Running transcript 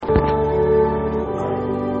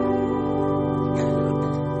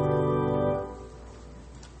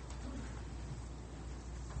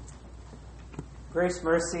Grace,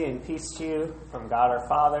 mercy, and peace to you from God our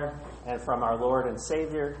Father and from our Lord and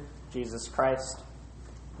Savior, Jesus Christ.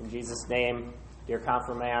 In Jesus' name, dear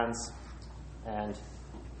confirmands and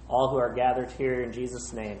all who are gathered here in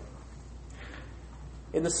Jesus' name.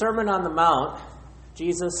 In the Sermon on the Mount,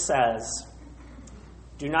 Jesus says,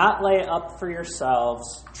 "Do not lay up for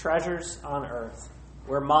yourselves treasures on earth,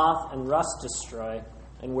 where moth and rust destroy,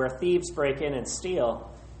 and where thieves break in and steal,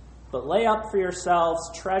 but lay up for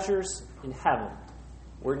yourselves treasures in heaven,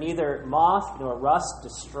 where neither moth nor rust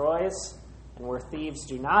destroys, and where thieves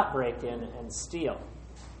do not break in and steal.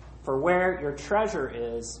 For where your treasure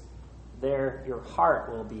is, there your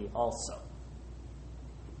heart will be also."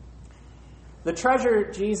 The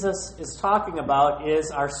treasure Jesus is talking about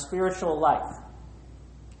is our spiritual life.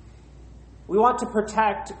 We want to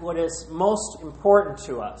protect what is most important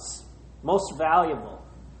to us, most valuable.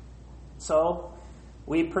 So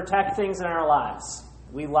we protect things in our lives.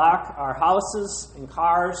 We lock our houses and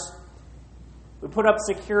cars. We put up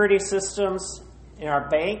security systems in our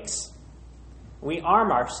banks. We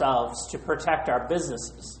arm ourselves to protect our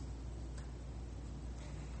businesses.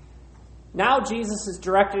 Now Jesus is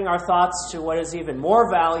directing our thoughts to what is even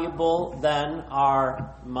more valuable than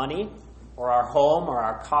our money or our home or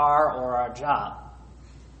our car or our job.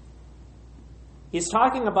 He's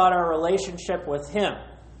talking about our relationship with Him.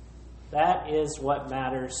 That is what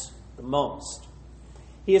matters the most.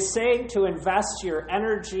 He is saying to invest your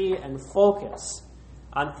energy and focus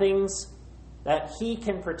on things that He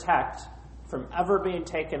can protect from ever being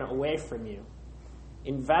taken away from you.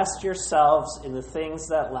 Invest yourselves in the things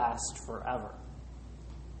that last forever.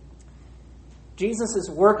 Jesus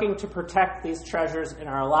is working to protect these treasures in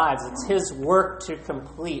our lives. It's His work to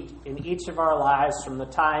complete in each of our lives from the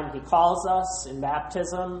time He calls us in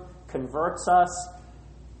baptism, converts us,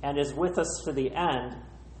 and is with us to the end.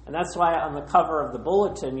 And that's why on the cover of the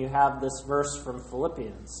bulletin you have this verse from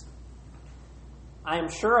Philippians. "I am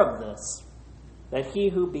sure of this, that He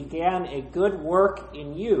who began a good work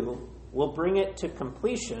in you will bring it to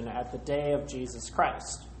completion at the day of Jesus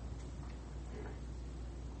Christ."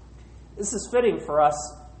 This is fitting for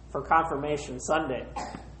us for Confirmation Sunday.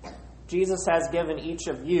 Jesus has given each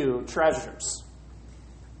of you treasures.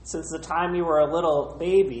 Since the time you were a little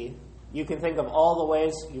baby, you can think of all the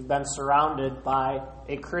ways you've been surrounded by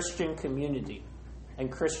a Christian community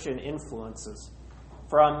and Christian influences,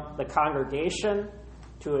 from the congregation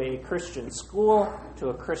to a Christian school to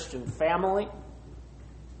a Christian family.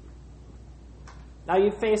 Now,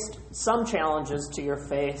 you faced some challenges to your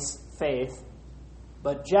faith,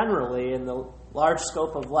 but generally, in the large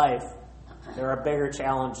scope of life, there are bigger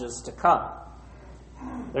challenges to come.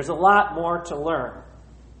 There's a lot more to learn,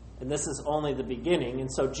 and this is only the beginning.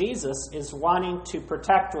 And so Jesus is wanting to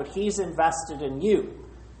protect what He's invested in you,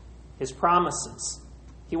 His promises.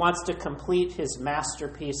 He wants to complete His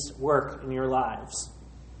masterpiece work in your lives.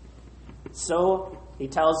 So He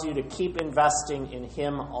tells you to keep investing in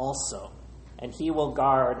Him also, and He will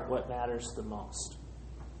guard what matters the most.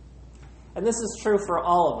 And this is true for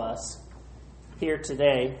all of us here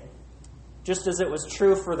today, just as it was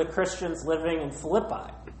true for the Christians living in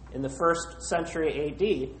Philippi in the 1st century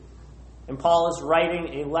AD. And Paul is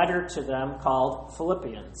writing a letter to them called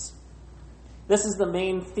Philippians. This is the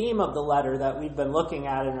main theme of the letter that we've been looking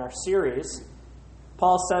at in our series.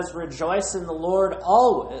 Paul says, "Rejoice in the Lord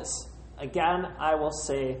always. Again, I will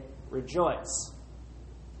say, rejoice."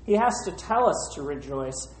 He has to tell us to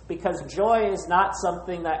rejoice because joy is not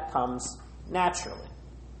something that comes naturally.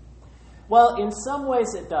 Well, in some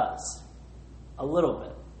ways it does, a little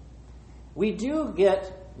bit. We do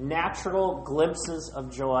get natural glimpses of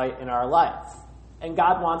joy in our life, and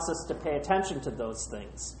God wants us to pay attention to those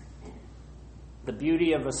things. The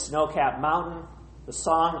beauty of a snow-capped mountain, the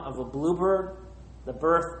song of a bluebird, the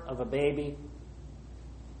birth of a baby.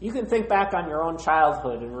 You can think back on your own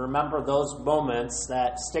childhood and remember those moments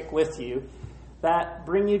that stick with you that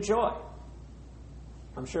bring you joy.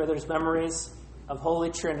 I'm sure there's memories of Holy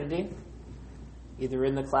Trinity, either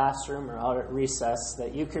in the classroom or out at recess,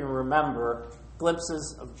 that you can remember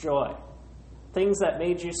glimpses of joy. Things that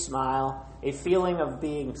made you smile, a feeling of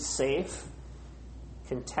being safe,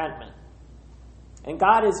 contentment. And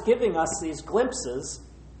God is giving us these glimpses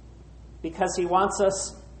because He wants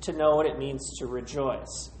us to know what it means to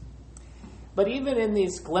rejoice. But even in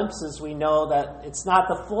these glimpses, we know that it's not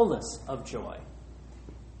the fullness of joy.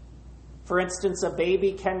 For instance, a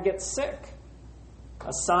baby can get sick.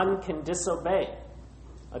 A son can disobey.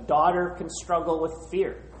 A daughter can struggle with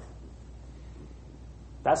fear.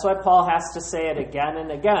 That's why Paul has to say it again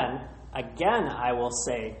and again. Again, I will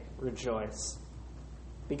say, rejoice.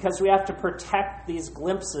 Because we have to protect these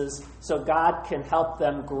glimpses so God can help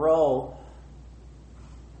them grow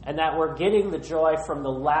and that we're getting the joy from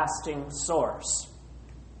the lasting source.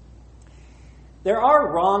 There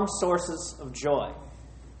are wrong sources of joy.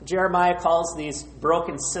 Jeremiah calls these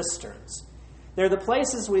broken cisterns. They're the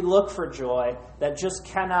places we look for joy that just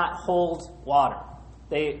cannot hold water.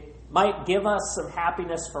 They might give us some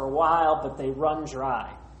happiness for a while, but they run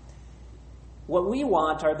dry. What we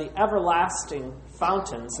want are the everlasting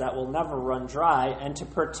fountains that will never run dry, and to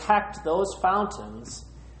protect those fountains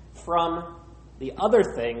from the other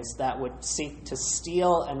things that would seek to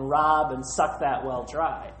steal and rob and suck that well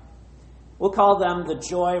dry. We'll call them the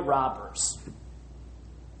joy robbers.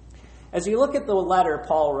 As you look at the letter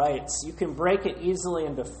Paul writes, you can break it easily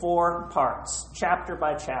into 4 parts, chapter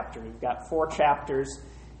by chapter. You've got 4 chapters.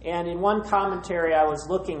 And in one commentary I was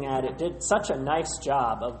looking at, it did such a nice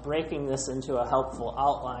job of breaking this into a helpful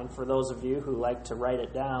outline for those of you who like to write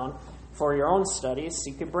it down for your own studies.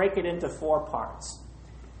 So you could break it into 4 parts.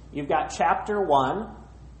 You've got chapter 1,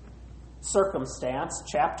 circumstance,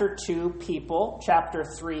 chapter 2, people, chapter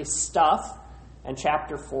 3, stuff, and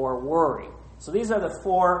chapter 4, worry. So these are the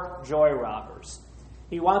 4 joy robbers.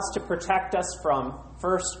 He wants to protect us from,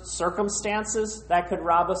 first, circumstances that could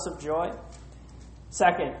rob us of joy.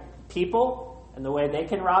 Second, people and the way they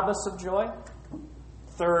can rob us of joy.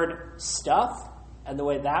 Third, stuff and the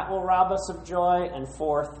way that will rob us of joy. And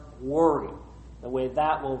fourth, worry, the way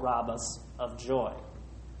that will rob us of joy.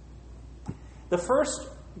 The first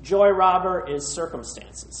joy robber is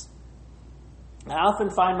circumstances. I often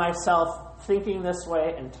find myself thinking this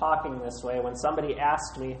way and talking this way when somebody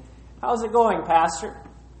asks me, "How's it going, Pastor?"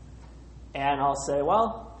 And I'll say,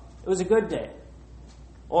 "Well, it was a good day."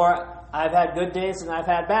 Or, "I've had good days and I've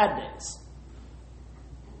had bad days."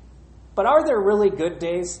 But are there really good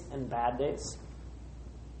days and bad days?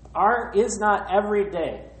 Is not every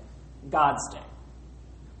day God's day?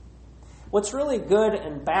 What's really good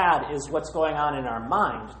and bad is what's going on in our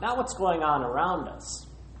mind, not what's going on around us.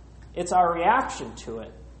 It's our reaction to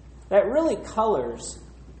it that really colors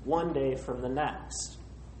one day from the next.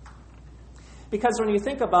 Because when you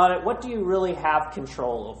think about it, what do you really have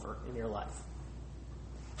control over in your life?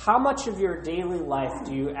 How much of your daily life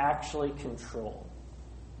do you actually control?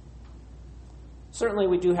 Certainly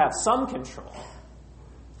we do have some control.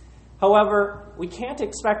 However, we can't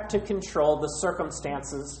expect to control the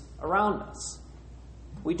circumstances around us.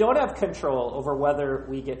 We don't have control over whether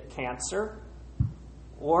we get cancer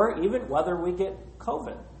or even whether we get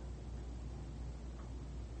COVID.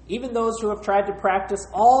 Even those who have tried to practice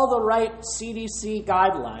all the right CDC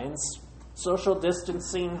guidelines, social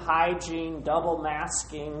distancing, hygiene, double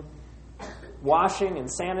masking, washing and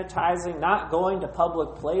sanitizing, not going to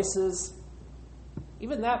public places,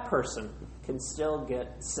 even that person can still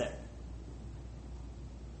get sick.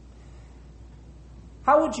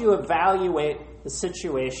 How would you evaluate the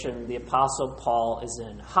situation the Apostle Paul is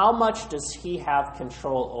in? How much does he have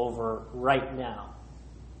control over right now?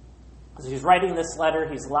 As he's writing this letter,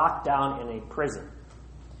 he's locked down in a prison.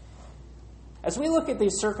 As we look at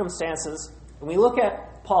these circumstances, and we look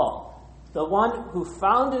at Paul, the one who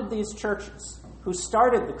founded these churches, who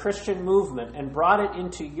started the Christian movement and brought it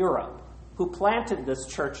into Europe, who planted this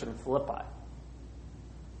church in Philippi,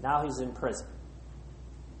 now he's in prison.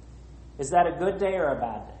 Is that a good day or a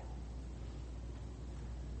bad day?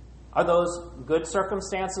 Are those good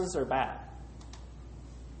circumstances or bad?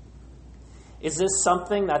 Is this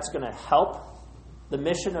something that's going to help the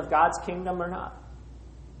mission of God's kingdom or not?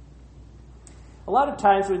 A lot of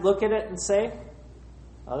times we look at it and say,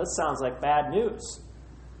 "Oh, this sounds like bad news."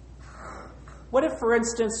 What if, for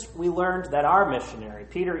instance, we learned that our missionary,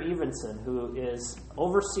 Peter Evenson, who is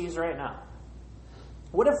overseas right now,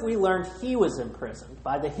 what if we learned he was imprisoned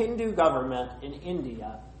by the Hindu government in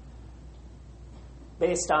India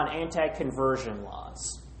based on anti-conversion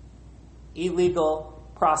laws, illegal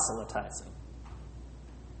proselytizing?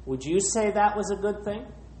 Would you say that was a good thing?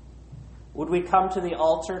 Would we come to the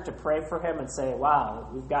altar to pray for him and say, "Wow,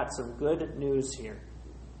 we've got some good news here"?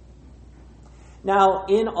 Now,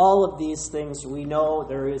 in all of these things, we know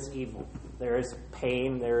there is evil. There is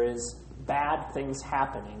pain. There is bad things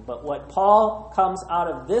happening. But what Paul comes out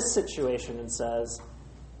of this situation and says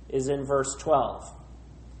is in verse 12.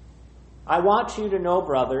 "I want you to know,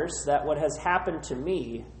 brothers, that what has happened to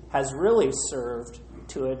me has really served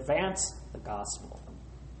to advance the gospel,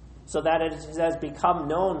 so that it has become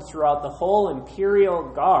known throughout the whole imperial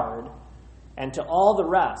guard and to all the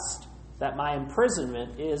rest that my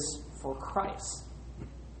imprisonment is for Christ."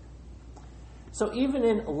 So even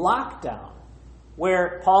in lockdown,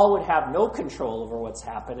 where Paul would have no control over what's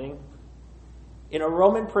happening, in a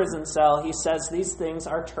Roman prison cell, he says these things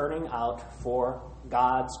are turning out for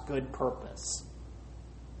God's good purpose.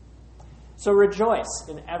 So rejoice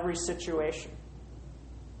in every situation.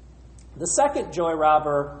 The second joy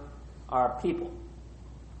robber are people.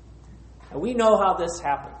 And we know how this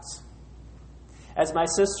happens. As my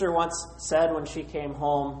sister once said when she came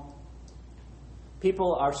home,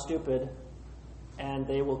 people are stupid, and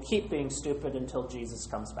they will keep being stupid until Jesus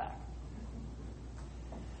comes back.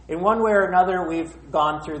 In one way or another, we've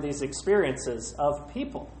gone through these experiences of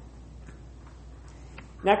people.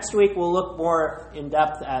 Next week, we'll look more in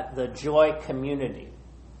depth at the joy community.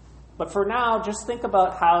 But for now, just think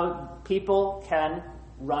about how people can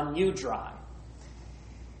run you dry.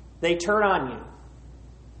 They turn on you.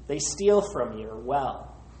 They steal from your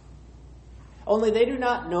well. Only they do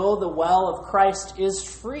not know the well of Christ is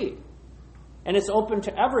free, and it's open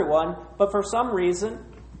to everyone, but for some reason,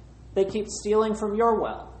 they keep stealing from your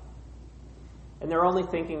well, and they're only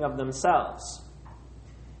thinking of themselves.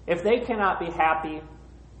 If they cannot be happy,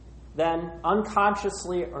 then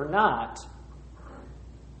unconsciously or not,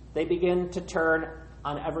 they begin to turn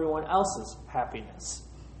on everyone else's happiness.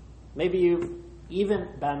 Maybe you've even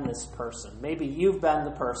been this person. Maybe you've been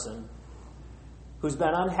the person who's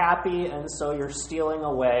been unhappy, and so you're stealing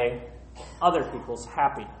away other people's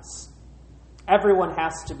happiness. Everyone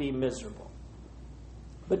has to be miserable.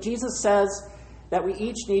 But Jesus says that we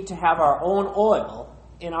each need to have our own oil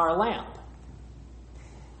in our lamp.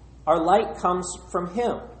 Our light comes from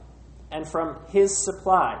Him and from His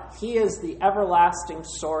supply. He is the everlasting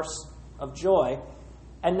source of joy,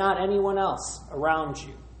 and not anyone else around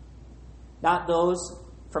you. Not those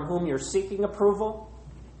from whom you're seeking approval,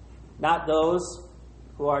 not those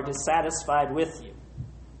who are dissatisfied with you.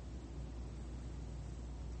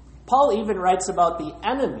 Paul even writes about the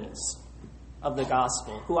enemies of the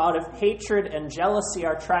gospel, who out of hatred and jealousy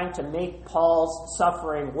are trying to make Paul's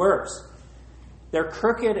suffering worse. They're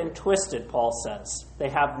crooked and twisted, Paul says. They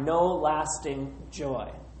have no lasting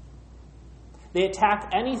joy. They attack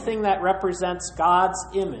anything that represents God's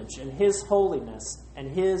image and His holiness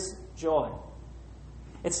and His joy.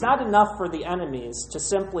 It's not enough for the enemies to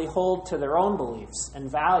simply hold to their own beliefs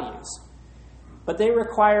and values, but they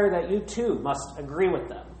require that you too must agree with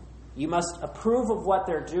them. You must approve of what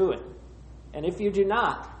they're doing. And if you do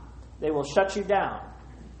not, they will shut you down.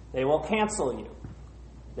 They will cancel you.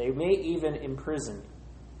 They may even imprison you.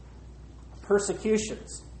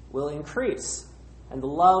 Persecutions will increase, and the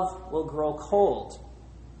love will grow cold.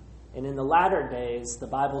 And in the latter days, the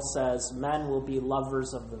Bible says, men will be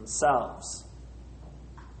lovers of themselves.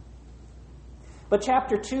 But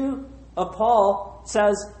chapter 2 of Paul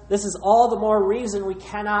says this is all the more reason we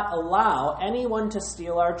cannot allow anyone to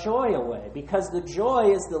steal our joy away, because the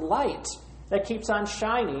joy is the light that keeps on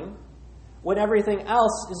shining when everything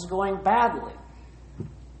else is going badly.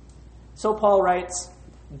 So Paul writes,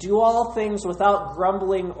 "Do all things without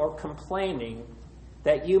grumbling or complaining,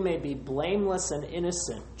 that you may be blameless and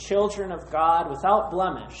innocent, children of God without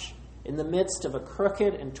blemish, in the midst of a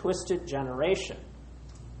crooked and twisted generation,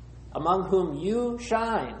 among whom you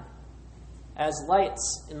shine as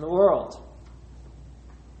lights in the world,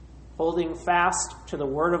 holding fast to the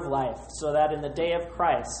word of life, so that in the day of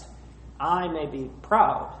Christ I may be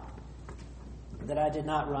proud that I did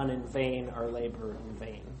not run in vain or labor in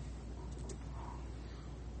vain."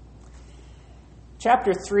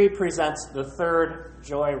 Chapter 3 presents the third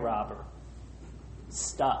joy robber,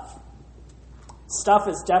 stuff. Stuff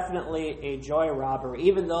is definitely a joy robber,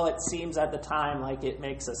 even though it seems at the time like it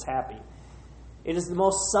makes us happy. It is the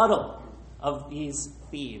most subtle of these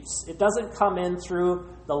thieves. It doesn't come in through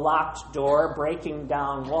the locked door, breaking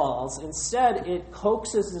down walls. Instead, it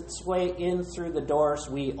coaxes its way in through the doors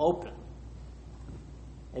we open.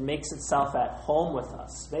 It makes itself at home with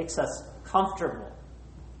us, makes us comfortable.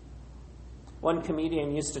 One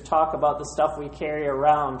comedian used to talk about the stuff we carry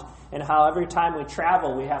around and how every time we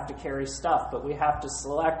travel we have to carry stuff, but we have to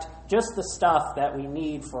select just the stuff that we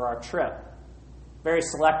need for our trip. Very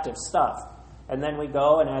selective stuff. And then we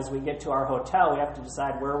go, and as we get to our hotel, we have to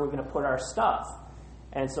decide where we're going to put our stuff.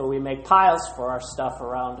 And so we make piles for our stuff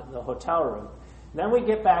around the hotel room. Then we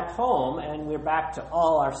get back home, and we're back to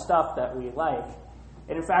all our stuff that we like.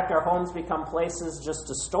 And in fact, our homes become places just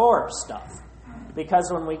to store stuff.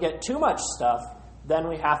 Because when we get too much stuff, then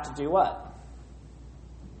we have to do what?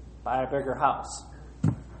 Buy a bigger house.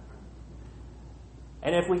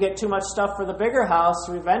 And if we get too much stuff for the bigger house,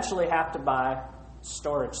 we eventually have to buy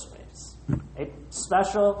storage space. A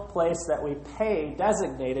special place that we pay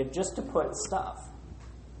designated just to put stuff.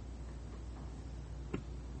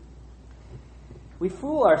 We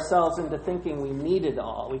fool ourselves into thinking we need it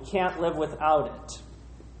all. We can't live without it.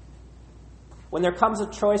 When there comes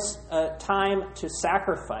a time to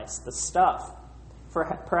sacrifice the stuff for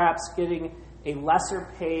perhaps getting a lesser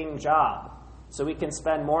paying job, so we can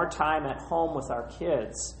spend more time at home with our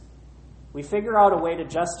kids, we figure out a way to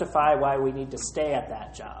justify why we need to stay at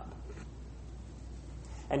that job.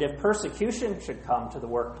 And if persecution should come to the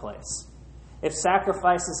workplace, if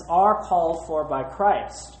sacrifices are called for by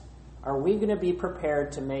Christ, are we going to be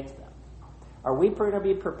prepared to make them? Are we going to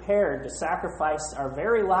be prepared to sacrifice our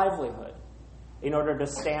very livelihood in order to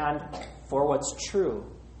stand for what's true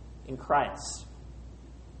in Christ?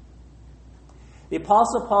 The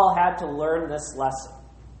Apostle Paul had to learn this lesson,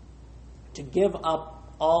 to give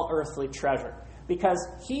up all earthly treasure, because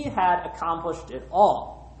he had accomplished it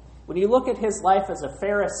all. When you look at his life as a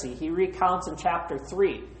Pharisee, he recounts in chapter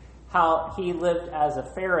 3 how he lived as a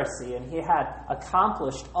Pharisee and he had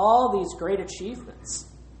accomplished all these great achievements.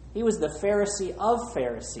 He was the Pharisee of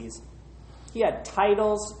Pharisees. He had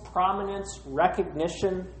titles, prominence,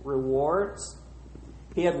 recognition, rewards.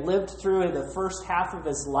 He had lived through the first half of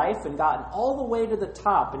his life and gotten all the way to the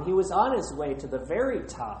top, and he was on his way to the very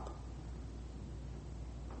top.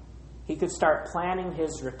 He could start planning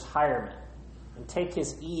his retirement and take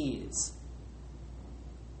his ease.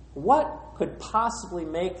 What could possibly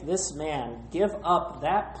make this man give up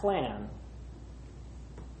that plan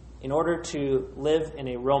in order to live in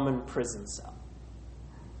a Roman prison cell?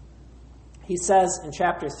 He says in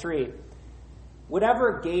chapter 3,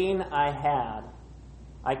 "Whatever gain I had,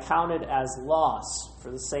 I counted as loss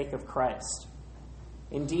for the sake of Christ.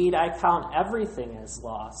 Indeed, I count everything as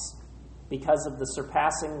loss because of the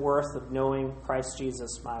surpassing worth of knowing Christ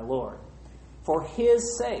Jesus my Lord. For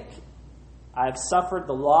his sake, I have suffered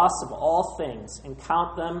the loss of all things and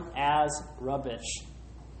count them as rubbish,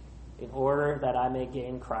 in order that I may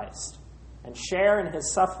gain Christ and share in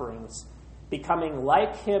his sufferings, becoming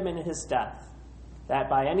like him in his death, that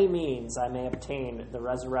by any means I may obtain the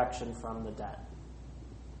resurrection from the dead."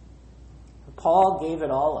 Paul gave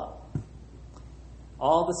it all up.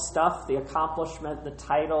 All the stuff, the accomplishment, the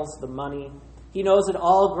titles, the money. He knows it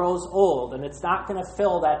all grows old, and it's not going to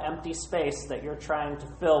fill that empty space that you're trying to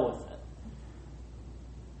fill with it.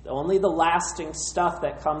 Only the lasting stuff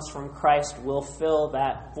that comes from Christ will fill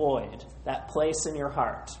that void, that place in your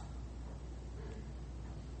heart.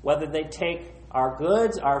 Whether they take our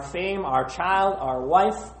goods, our fame, our child, our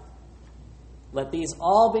wife, let these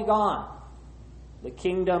all be gone. The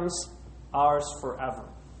kingdom's ours forever.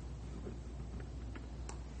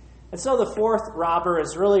 And so the fourth robber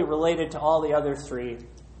is really related to all the other three: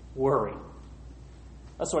 worry.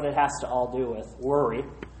 That's what it has to all do with, worry.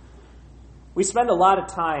 We spend a lot of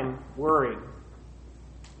time worrying.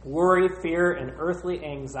 Worry, fear, and earthly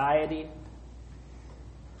anxiety.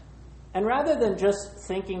 And rather than just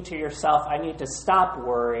thinking to yourself, I need to stop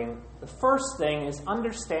worrying, the first thing is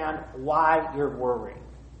understand why you're worrying.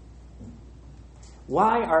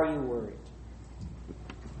 Why are you worried?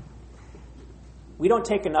 We don't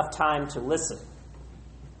take enough time to listen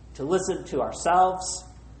to ourselves,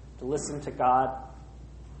 to listen to God.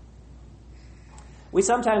 We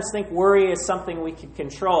sometimes think worry is something we can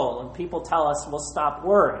control, and people tell us, well, stop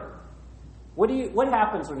worrying. What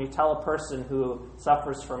happens when you tell a person who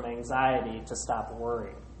suffers from anxiety to stop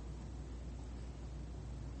worrying?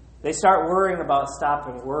 They start worrying about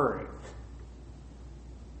stopping worrying.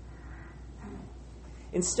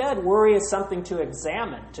 Instead, worry is something to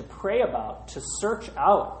examine, to pray about, to search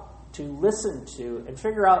out, to listen to, and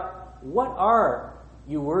figure out, what are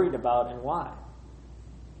you worried about and why?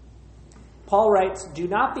 Paul writes, "Do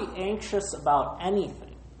not be anxious about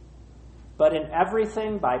anything, but in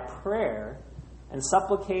everything by prayer and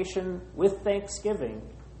supplication with thanksgiving,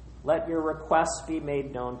 let your requests be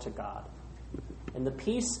made known to God. And the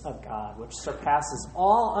peace of God, which surpasses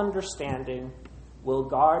all understanding, will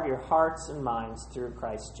guard your hearts and minds through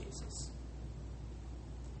Christ Jesus."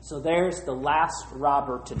 So there's the last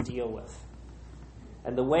robber to deal with.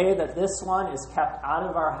 And the way that this one is kept out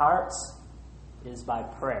of our hearts is by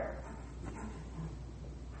prayer.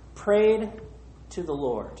 Pray to the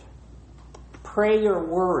Lord. Pray your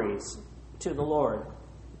worries to the Lord.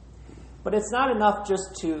 But it's not enough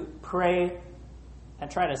just to pray and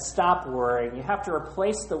try to stop worrying. You have to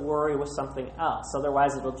replace the worry with something else.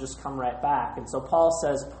 Otherwise, it'll just come right back. And so Paul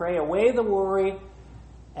says, pray away the worry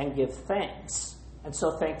and give thanks. And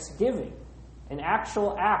so thanksgiving, an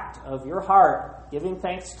actual act of your heart giving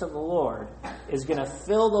thanks to the Lord, is going to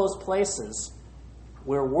fill those places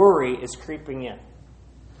where worry is creeping in.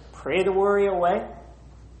 Pray the worry away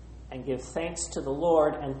and give thanks to the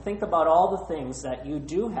Lord, and think about all the things that you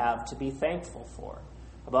do have to be thankful for,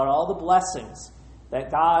 about all the blessings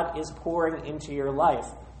that God is pouring into your life,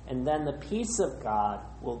 and then the peace of God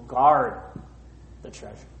will guard the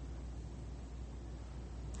treasure.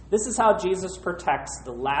 This is how Jesus protects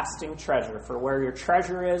the lasting treasure. For where your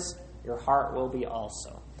treasure is, your heart will be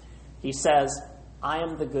also. He says, I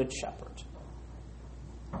am the good shepherd.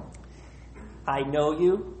 I know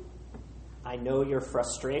you. I know your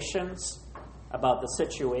frustrations about the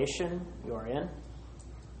situation you're in.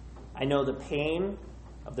 I know the pain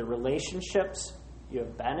of the relationships you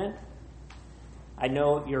have been in. I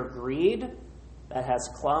know your greed that has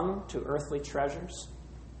clung to earthly treasures.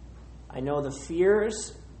 I know the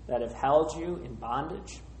fears that have held you in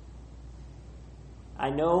bondage. I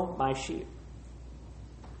know my sheep.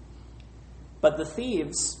 But the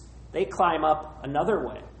thieves, they climb up another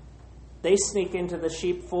way. They sneak into the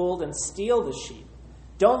sheepfold and steal the sheep.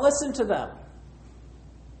 Don't listen to them.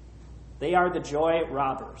 They are the joy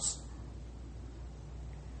robbers.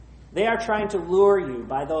 They are trying to lure you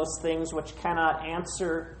by those things which cannot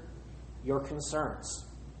answer your concerns.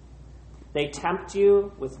 They tempt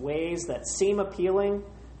you with ways that seem appealing,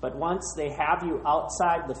 but once they have you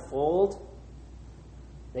outside the fold,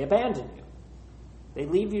 they abandon you. They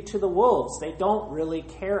leave you to the wolves. They don't really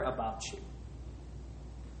care about you.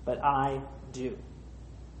 But I do.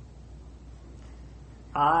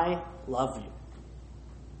 I love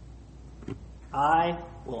you. I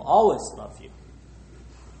will always love you.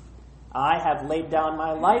 I have laid down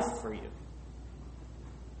my life for you.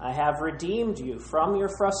 I have redeemed you from your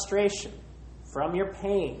frustration, from your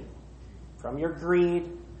pain, from your greed,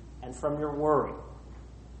 and from your worry.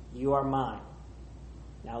 You are mine.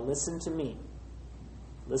 Now listen to me.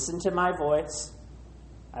 Listen to my voice.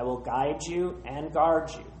 I will guide you and guard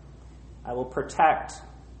you. I will protect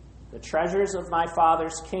the treasures of my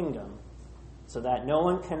Father's kingdom so that no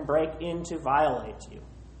one can break in to violate you.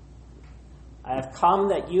 I have come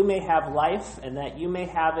that you may have life and that you may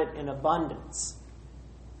have it in abundance.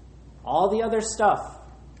 All the other stuff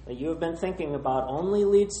that you have been thinking about only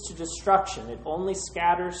leads to destruction. It only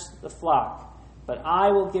scatters the flock. But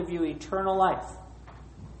I will give you eternal life.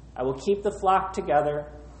 I will keep the flock together.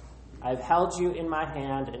 I have held you in my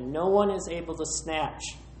hand, and no one is able to snatch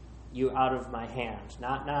you out of my hand.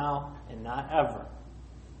 Not now and not ever.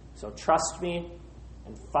 So trust me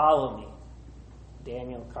and follow me.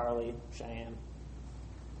 Daniel, Carly, Cheyenne.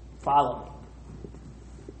 Follow me.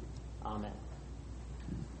 Amen.